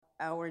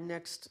Our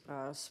next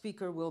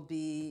speaker will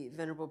be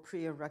Venerable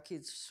Priya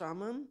Rakit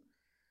Shaman.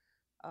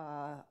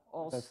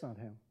 That's not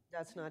him.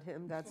 That's not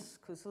him, that's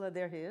Kusala,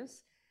 there he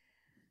is,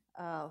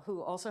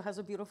 who also has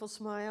a beautiful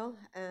smile.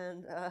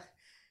 And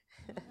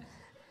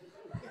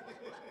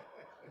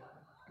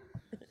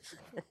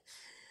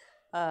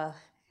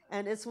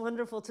it's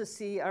wonderful to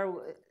see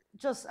our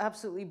just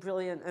absolutely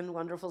brilliant and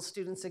wonderful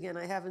students again.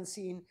 I haven't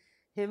seen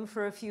him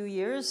for a few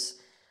years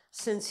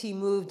since he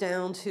moved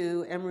down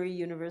to Emory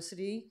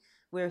University,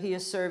 where he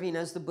is serving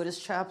as the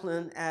Buddhist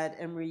chaplain at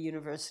Emory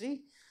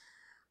University.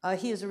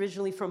 He is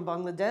originally from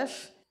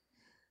Bangladesh,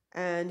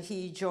 and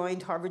he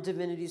joined Harvard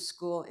Divinity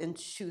School in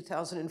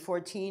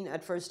 2014.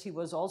 At first, he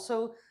was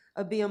also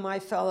a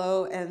BMI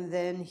fellow, and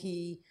then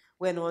he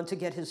went on to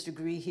get his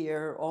degree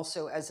here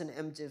also as an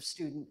MDiv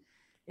student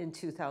in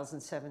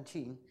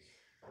 2017.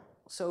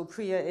 So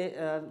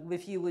Priya,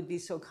 if you would be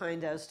so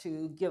kind as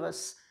to give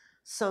us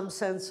some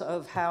sense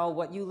of how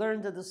what you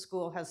learned at the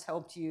school has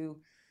helped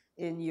you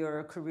in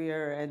your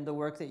career and the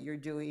work that you're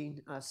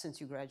doing since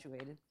you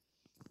graduated.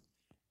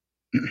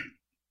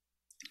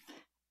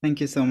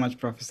 Thank you so much,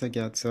 Professor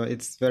Gyatso.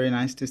 It's very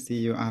nice to see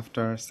you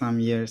after some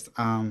years.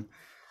 I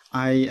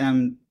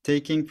am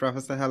taking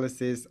Professor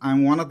Hallis's,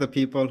 I'm one of the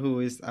people who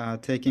is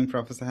taking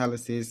Professor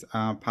Hallis's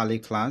Pali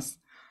class.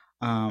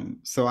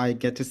 So I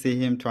get to see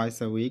him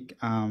twice a week.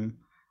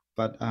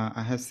 But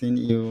I have seen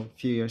you a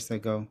few years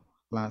ago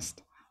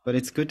last. But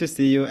it's good to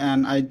see you.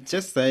 And I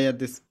just say at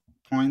this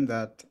point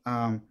that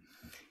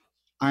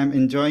I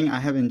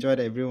have enjoyed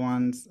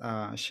everyone's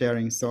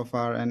sharing so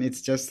far, and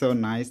it's just so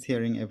nice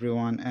hearing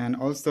everyone. And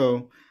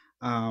also,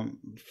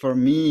 for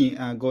me,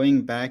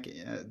 going back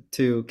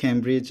to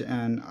Cambridge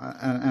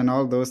and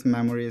all those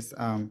memories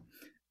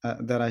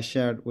that I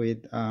shared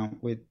with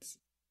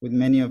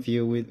many of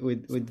you,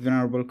 with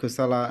Venerable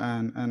Kusala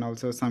and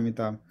also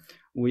Samita.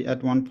 We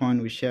at one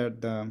point we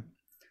shared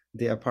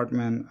the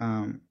apartment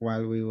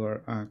while we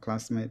were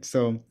classmates.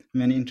 So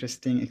many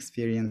interesting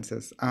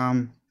experiences.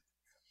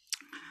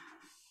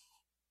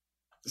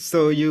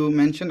 So you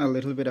mentioned a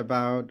little bit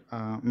about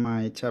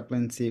my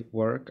chaplaincy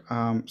work.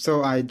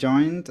 So I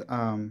joined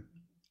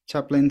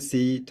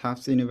chaplaincy,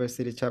 Tufts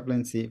University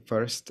chaplaincy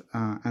first,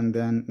 and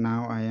then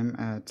now I am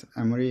at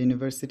Emory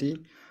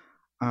University.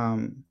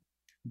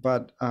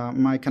 But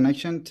my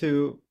connection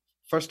to,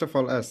 first of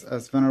all,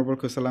 as Venerable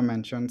Kusala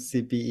mentioned,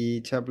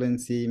 CPE,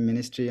 chaplaincy,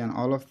 ministry, and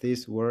all of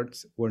these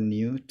words were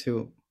new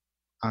to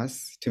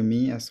us, to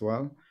me as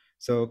well.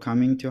 So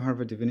coming to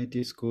Harvard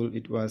Divinity School,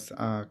 it was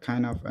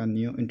kind of a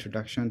new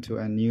introduction to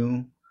a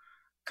new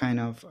kind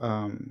of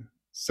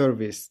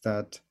service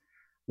that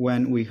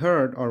when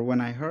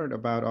I heard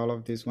about all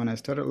of this, when I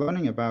started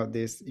learning about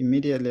this,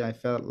 immediately I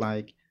felt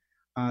like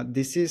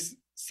this is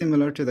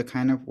similar to the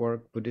kind of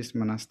work Buddhist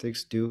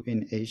monastics do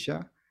in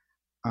Asia,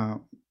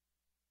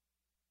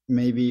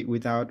 maybe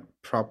without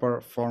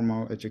proper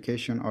formal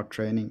education or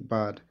training,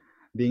 but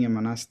being a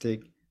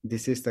monastic,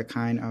 this is the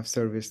kind of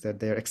service that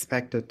they're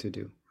expected to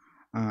do.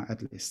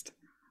 At least.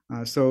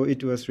 So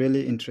it was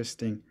really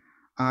interesting.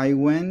 I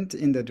went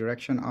in the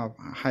direction of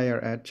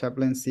higher ed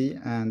chaplaincy,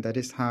 and that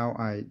is how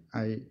I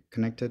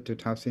connected to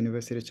Tufts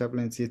University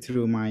chaplaincy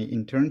through my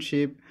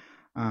internship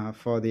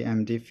for the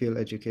MD field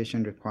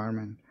education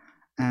requirement.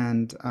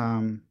 And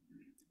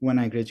when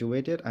I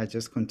graduated, I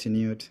just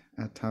continued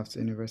at Tufts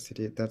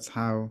University. That's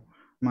how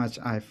much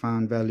I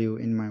found value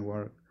in my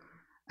work.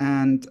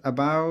 And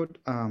about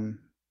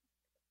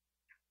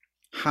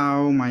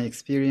how my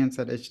experience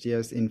at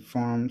HDS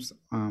informs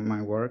my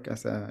work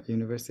as a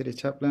university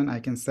chaplain, I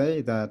can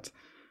say that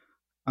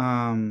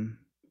some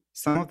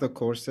of the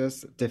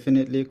courses,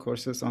 definitely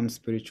courses on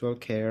spiritual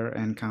care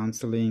and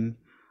counseling,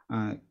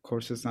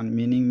 courses on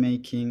meaning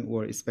making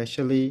are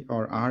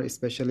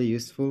especially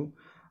useful,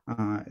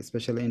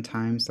 especially in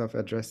times of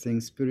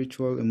addressing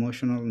spiritual,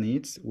 emotional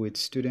needs with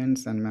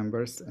students and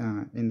members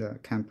in the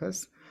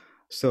campus.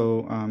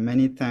 So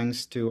many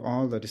thanks to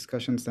all the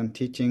discussions and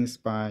teachings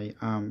by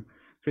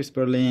Chris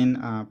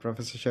Berlin,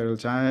 Professor Cheryl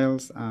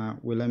Giles,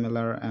 William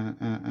Miller,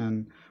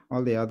 and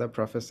all the other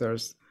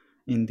professors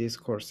in these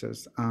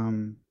courses.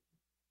 I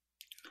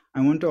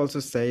want to also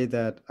say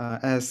that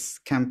as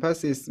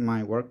campus is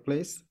my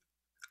workplace,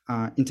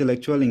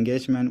 intellectual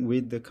engagement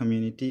with the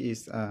community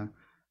is a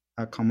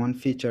common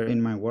feature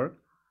in my work.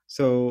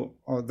 So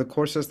the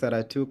courses that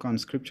I took on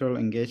scriptural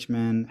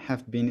engagement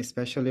have been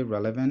especially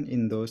relevant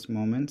in those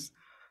moments,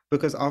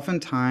 because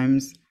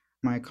oftentimes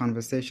my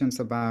conversations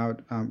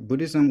about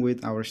Buddhism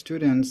with our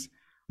students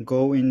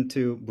go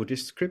into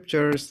Buddhist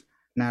scriptures,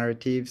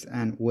 narratives,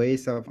 and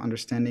ways of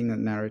understanding the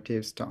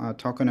narratives,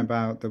 talking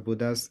about the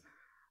Buddha's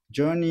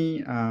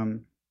journey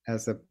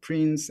as a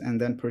prince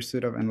and then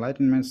pursuit of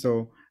enlightenment.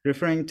 So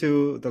referring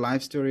to the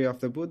life story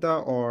of the Buddha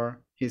or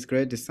his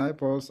great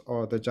disciples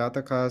or the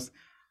Jatakas,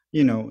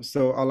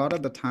 so a lot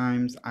of the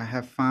times I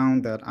have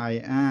found that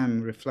I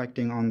am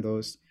reflecting on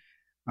those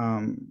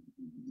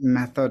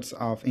methods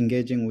of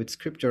engaging with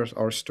scriptures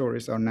or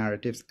stories or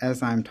narratives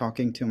as I'm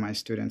talking to my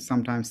students,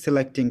 sometimes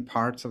selecting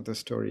parts of the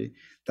story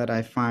that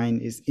I find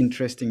is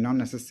interesting, not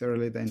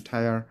necessarily the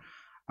entire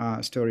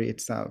story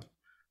itself.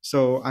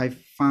 So I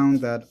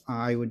found that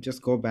I would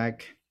just go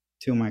back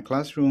to my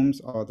classrooms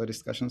or the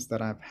discussions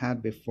that I've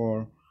had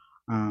before,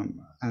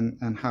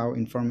 and how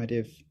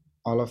informative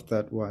all of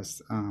that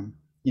was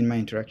in my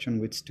interaction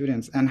with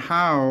students, and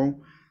how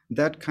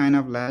that kind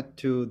of led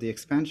to the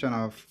expansion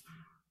of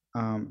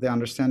the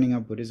understanding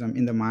of Buddhism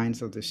in the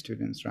minds of the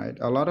students, right?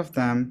 A lot of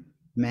them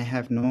may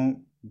have no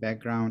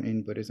background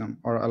in Buddhism,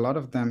 or a lot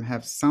of them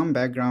have some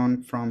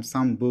background from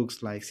some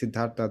books like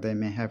Siddhartha they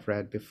may have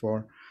read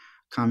before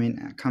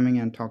coming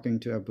and talking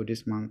to a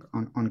Buddhist monk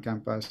on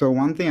campus. So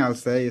one thing I'll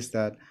say is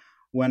that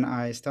when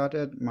I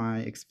started my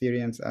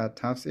experience at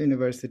Tufts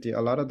University,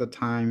 a lot of the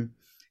time,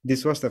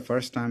 this was the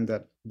first time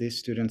that these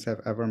students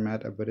have ever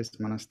met a Buddhist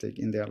monastic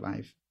in their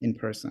life in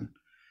person.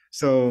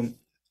 So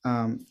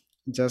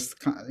just,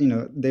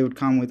 they would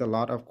come with a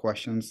lot of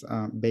questions,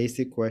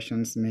 basic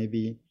questions,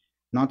 maybe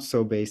not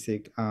so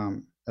basic,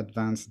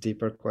 advanced,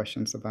 deeper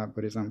questions about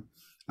Buddhism.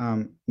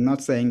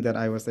 Not saying that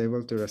I was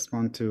able to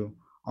respond to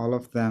all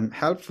of them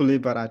helpfully,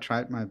 but I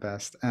tried my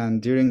best.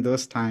 And during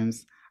those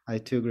times, I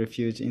took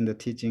refuge in the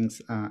teachings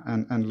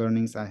and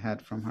learnings I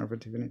had from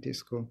Harvard Divinity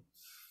School.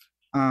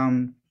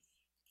 And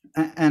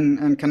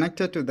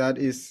connected to that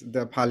is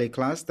the Pali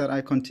class that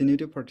I continue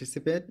to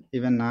participate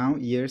even now,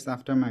 years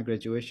after my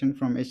graduation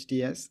from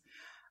HDS.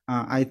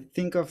 I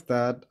think of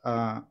that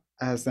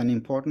as an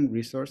important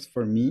resource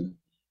for me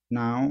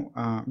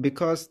now,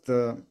 because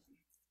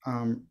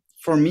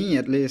for me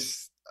at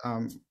least,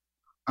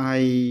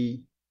 I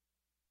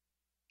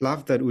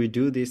love that we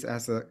do this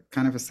as a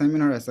kind of a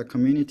seminar, as a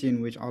community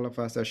in which all of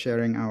us are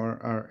sharing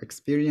our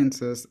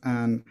experiences,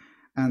 and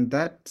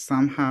that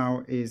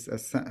somehow is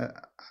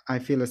I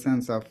feel a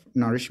sense of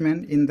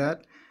nourishment in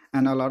that.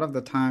 And a lot of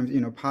the times,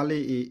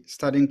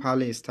 studying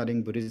Pali is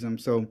studying Buddhism.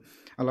 So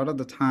a lot of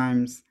the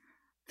times,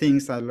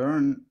 things I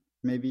learn,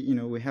 maybe,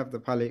 we have the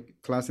Pali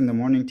class in the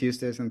morning,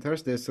 Tuesdays and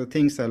Thursdays. So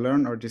things I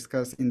learn or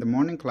discuss in the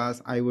morning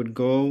class, I would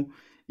go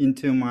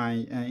into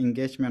my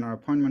engagement or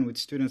appointment with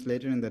students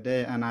later in the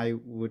day, and I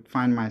would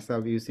find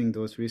myself using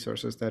those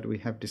resources that we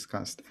have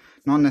discussed.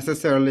 Not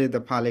necessarily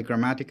the Pali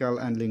grammatical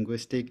and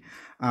linguistic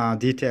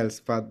details,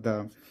 but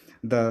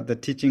the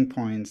teaching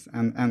points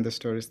and the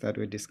stories that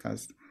we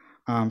discussed.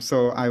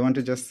 So I want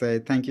to just say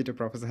thank you to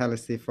Professor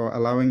Halisi for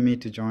allowing me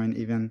to join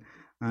even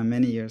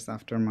many years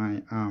after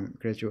my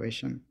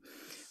graduation.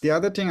 The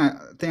other thing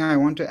I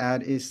want to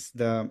add is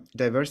the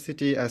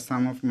diversity, as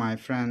some of my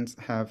friends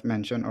have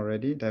mentioned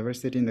already.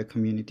 Diversity in the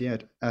community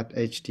at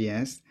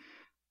HDS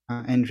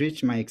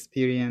enriched my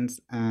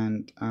experience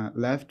and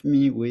left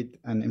me with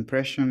an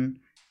impression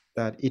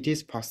that it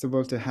is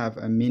possible to have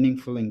a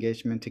meaningful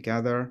engagement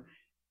together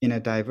in a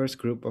diverse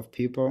group of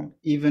people,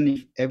 even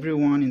if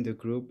everyone in the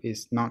group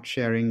is not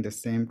sharing the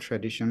same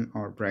tradition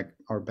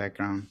or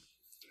background.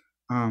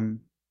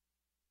 And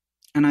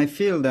I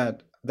feel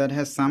that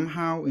has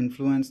somehow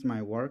influenced my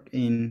work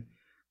in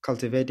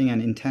cultivating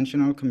an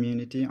intentional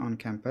community on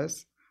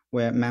campus,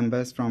 where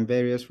members from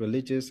various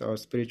religious or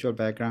spiritual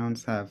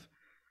backgrounds have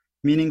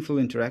meaningful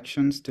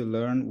interactions to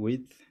learn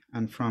with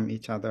and from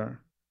each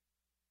other,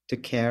 to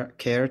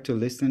care to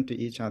listen to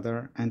each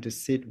other, and to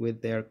sit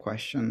with their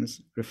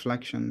questions,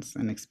 reflections,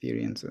 and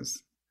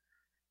experiences.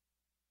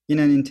 In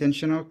an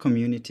intentional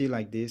community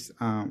like this,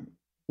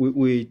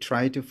 we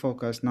try to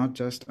focus not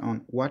just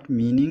on what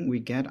meaning we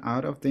get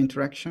out of the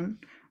interaction,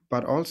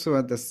 but also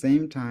at the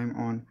same time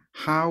on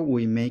how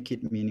we make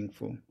it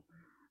meaningful.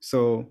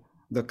 So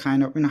the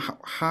kind of,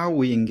 how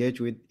we engage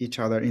with each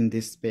other in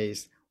this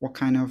space, what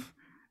kind of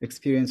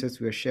experiences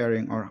we're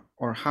sharing,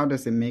 or how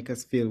does it make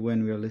us feel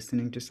when we're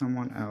listening to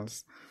someone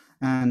else.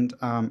 And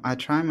I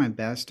try my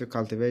best to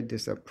cultivate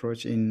this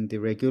approach in the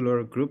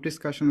regular group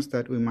discussions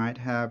that we might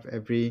have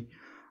every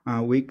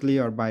weekly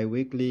or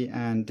bi-weekly,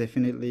 and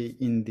definitely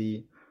in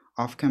the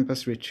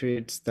off-campus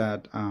retreats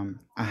that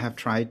I have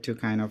tried to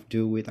kind of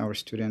do with our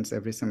students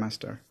every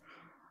semester.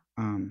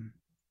 And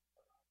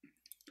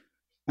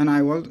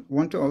I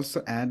want to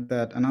also add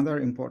that another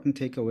important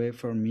takeaway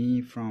for me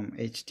from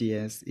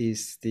HDS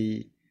is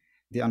the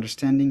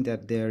understanding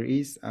that there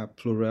is a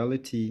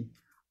plurality,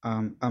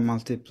 a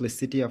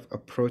multiplicity of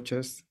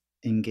approaches,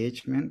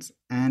 engagements,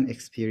 and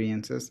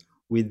experiences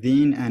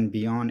within and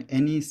beyond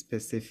any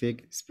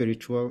specific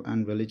spiritual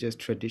and religious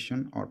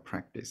tradition or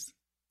practice.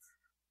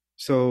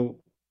 So,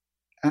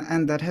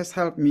 and that has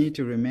helped me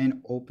to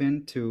remain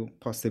open to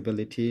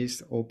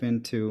possibilities,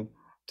 open to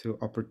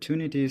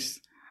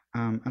opportunities.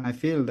 And I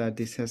feel that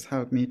this has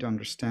helped me to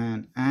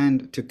understand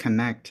and to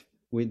connect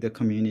with the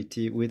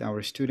community, with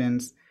our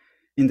students,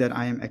 in that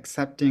I am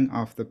accepting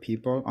of the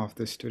people, of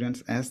the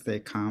students as they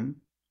come,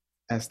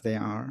 as they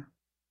are.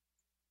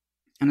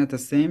 And at the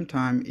same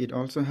time, it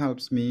also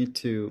helps me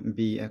to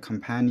be a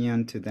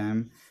companion to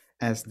them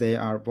as they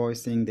are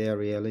voicing their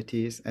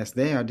realities, as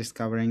they are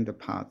discovering the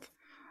path.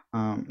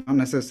 Not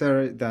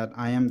necessarily that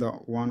I am the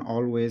one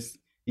always,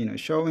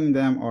 showing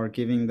them or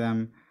giving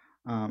them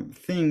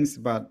things,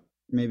 but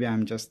maybe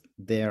I'm just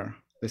there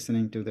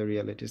listening to the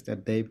realities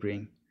that they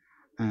bring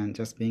and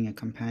just being a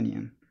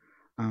companion.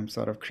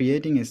 sort of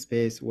creating a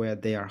space where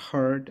they are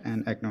heard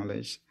and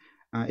acknowledged,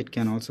 it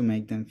can also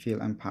make them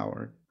feel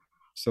empowered.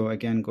 So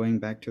again, going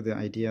back to the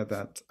idea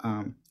that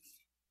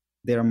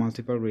there are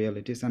multiple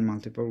realities and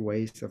multiple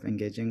ways of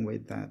engaging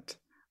with that,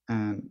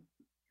 and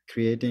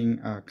creating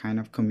a kind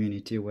of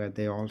community where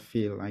they all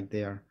feel like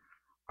they are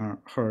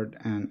heard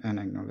and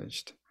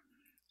acknowledged.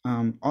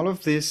 All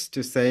of this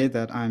to say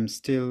that I'm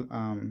still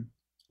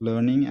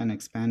learning and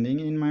expanding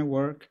in my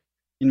work,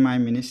 in my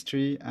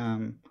ministry.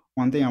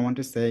 One thing I want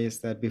to say is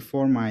that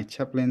before my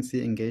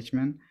chaplaincy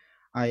engagement,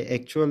 I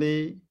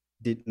actually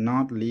did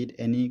not lead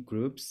any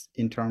groups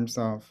in terms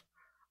of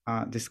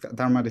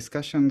Dharma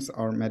discussions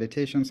or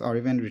meditations or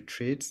even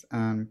retreats.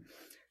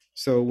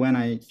 So when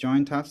I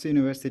joined Tufts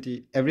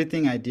University,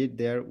 everything I did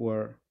there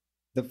were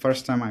the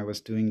first time I was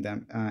doing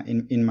them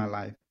in my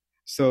life.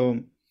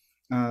 So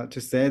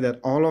to say that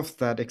all of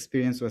that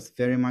experience was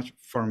very much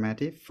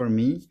formative for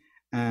me,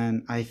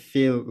 and I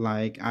feel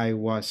like I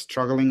was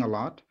struggling a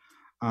lot,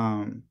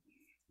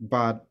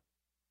 but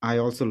I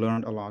also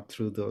learned a lot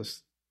through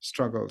those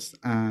struggles,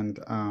 and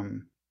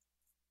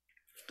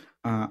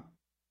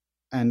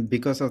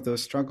because of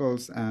those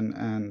struggles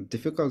and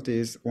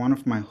difficulties, one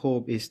of my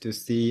hope is to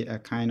see a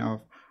kind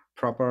of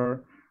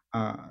proper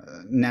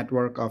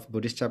network of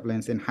Buddhist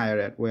chaplains in higher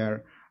ed,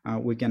 where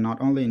we can not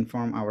only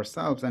inform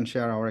ourselves and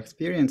share our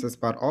experiences,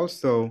 but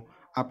also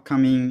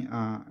upcoming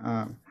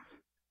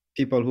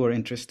people who are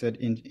interested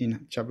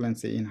in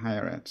chaplaincy in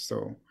higher ed,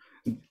 so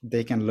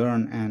they can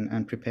learn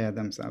and prepare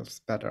themselves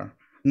better,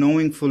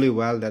 knowing fully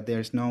well that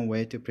there's no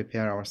way to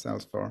prepare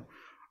ourselves for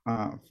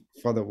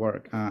the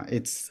work.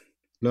 It's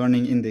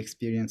learning in the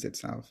experience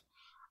itself.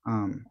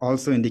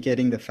 Also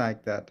indicating the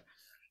fact that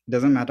it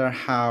doesn't matter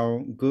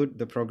how good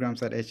the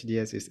programs at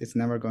HDS is, it's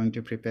never going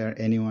to prepare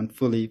anyone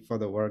fully for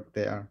the work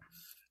they are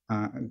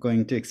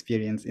going to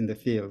experience in the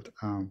field.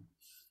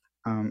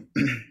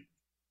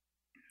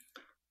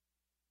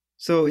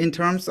 So in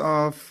terms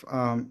of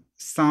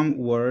some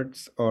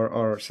words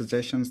or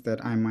suggestions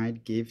that I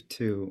might give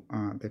to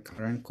the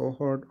current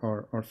cohort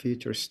or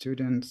future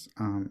students,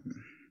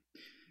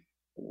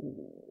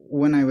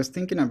 when I was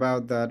thinking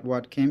about that,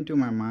 what came to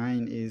my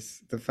mind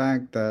is the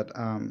fact that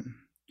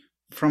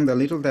from the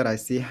little that I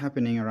see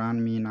happening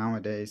around me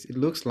nowadays, it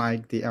looks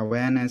like the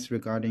awareness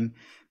regarding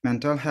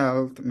mental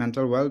health,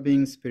 mental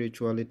well-being,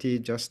 spirituality,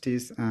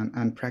 justice,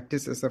 and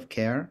practices of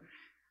care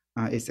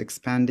is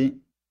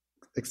expanding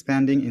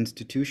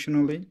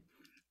institutionally.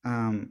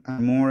 And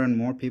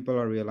more people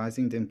are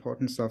realizing the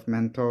importance of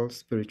mental,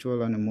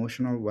 spiritual, and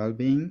emotional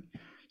well-being.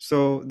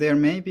 So there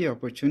may be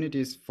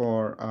opportunities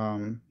for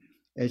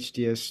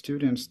HDS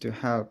students to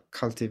help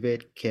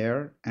cultivate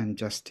care and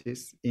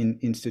justice in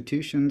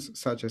institutions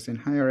such as in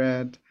higher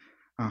ed,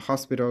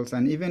 hospitals,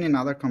 and even in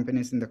other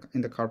companies in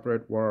the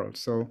corporate world.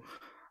 So,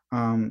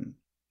 and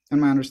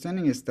my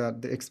understanding is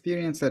that the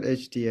experience at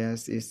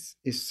HDS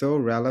is so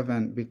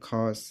relevant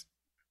because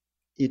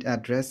it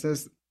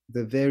addresses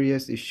the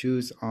various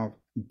issues of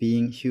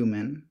being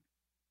human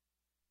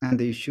and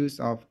the issues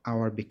of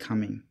our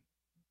becoming.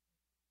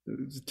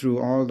 Through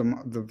all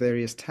the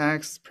various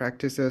texts,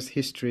 practices,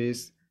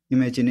 histories,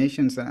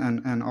 imaginations,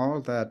 and all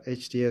that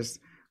HDS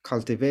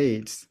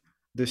cultivates,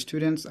 the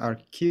students are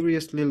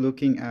curiously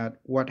looking at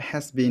what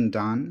has been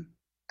done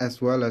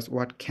as well as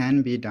what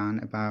can be done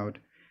about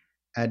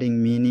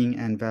adding meaning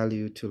and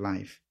value to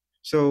life.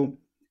 So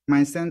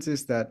my sense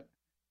is that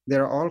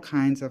there are all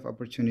kinds of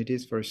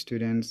opportunities for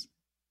students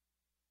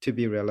to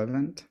be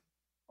relevant,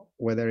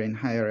 whether in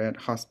higher ed,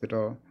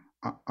 hospital,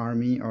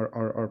 army,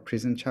 or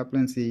prison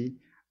chaplaincy.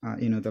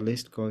 The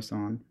list goes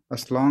on,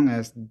 as long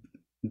as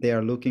they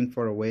are looking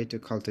for a way to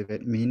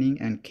cultivate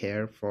meaning and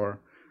care for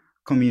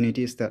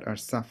communities that are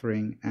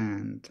suffering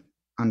and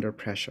under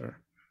pressure.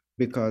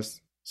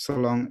 Because so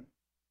long,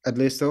 at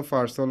least so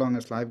far, so long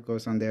as life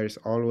goes on, there is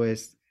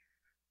always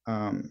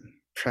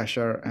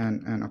pressure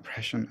and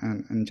oppression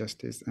and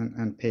injustice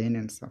and pain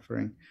and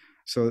suffering.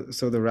 So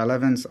the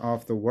relevance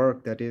of the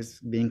work that is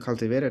being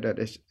cultivated at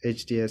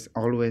HDS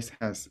always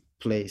has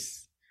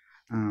place,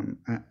 and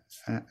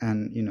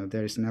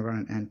there is never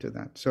an end to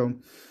that. So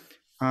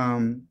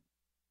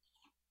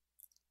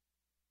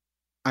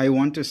I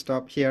want to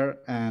stop here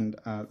and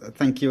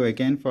thank you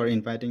again for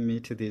inviting me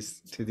to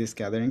this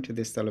gathering, to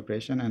this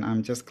celebration, and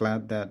I'm just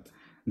glad that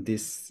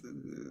this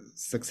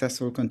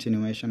successful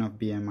continuation of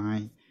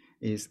BMI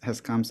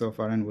has come so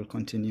far and will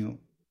continue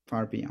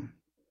far beyond.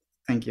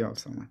 Thank you all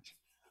so much.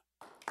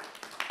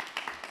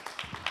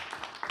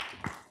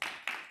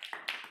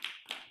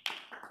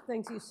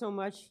 Thank you so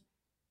much,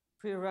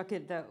 Priya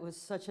Rakit. That was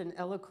such an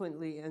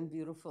eloquently and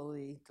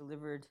beautifully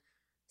delivered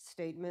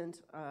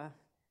statement.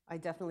 I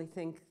definitely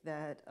think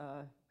that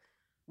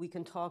we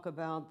can talk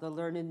about the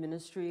learned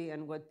ministry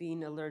and what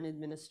being a learned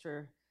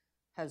minister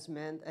has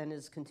meant and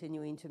is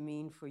continuing to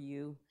mean for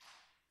you.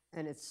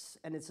 And it's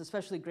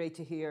especially great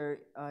to hear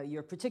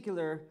your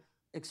particular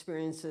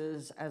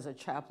experiences as a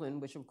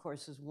chaplain, which of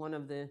course is one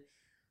of the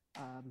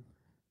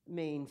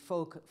main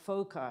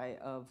foci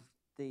of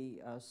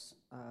the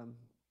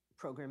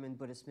program in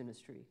Buddhist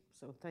ministry.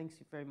 So thanks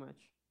very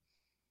much.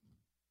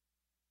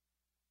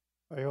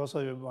 I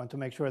also want to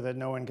make sure that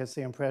no one gets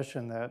the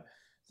impression that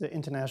the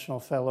international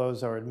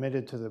fellows are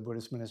admitted to the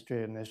Buddhist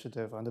Ministry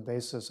Initiative on the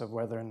basis of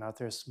whether or not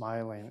they're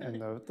smiling in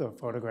the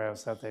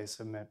photographs that they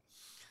submit.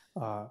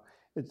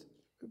 It's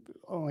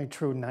only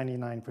true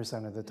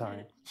 99% of the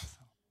time.